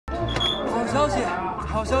消息，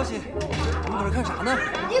好消息！你搁这看啥呢？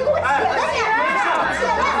你给我起来！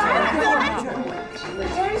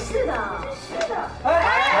真是的，是的。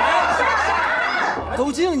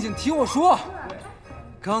都静静，听我说。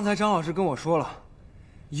刚才张老师跟我说了，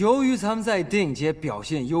由于咱们在电影节表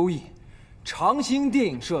现优异，长兴电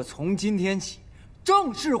影社从今天起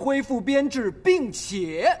正式恢复编制，并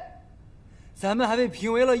且咱们还被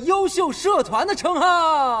评为了优秀社团的称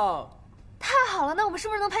号。太好了，那我们是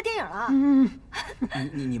不是能拍电影了？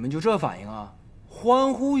你们就这反应啊？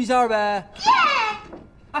欢呼一下呗！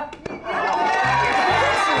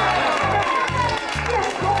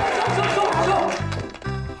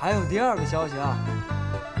还有第二个消息啊！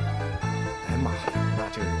哎妈，那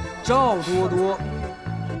这个赵多多，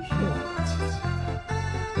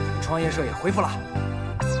创业社也恢复了。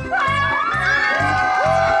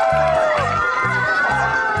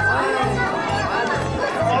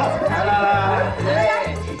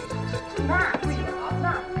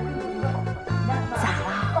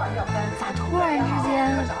咋突然之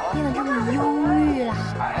间变得这么忧郁啦？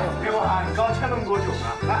哎，给我啊！你刚劝那么多酒呢，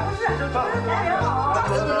来，就这。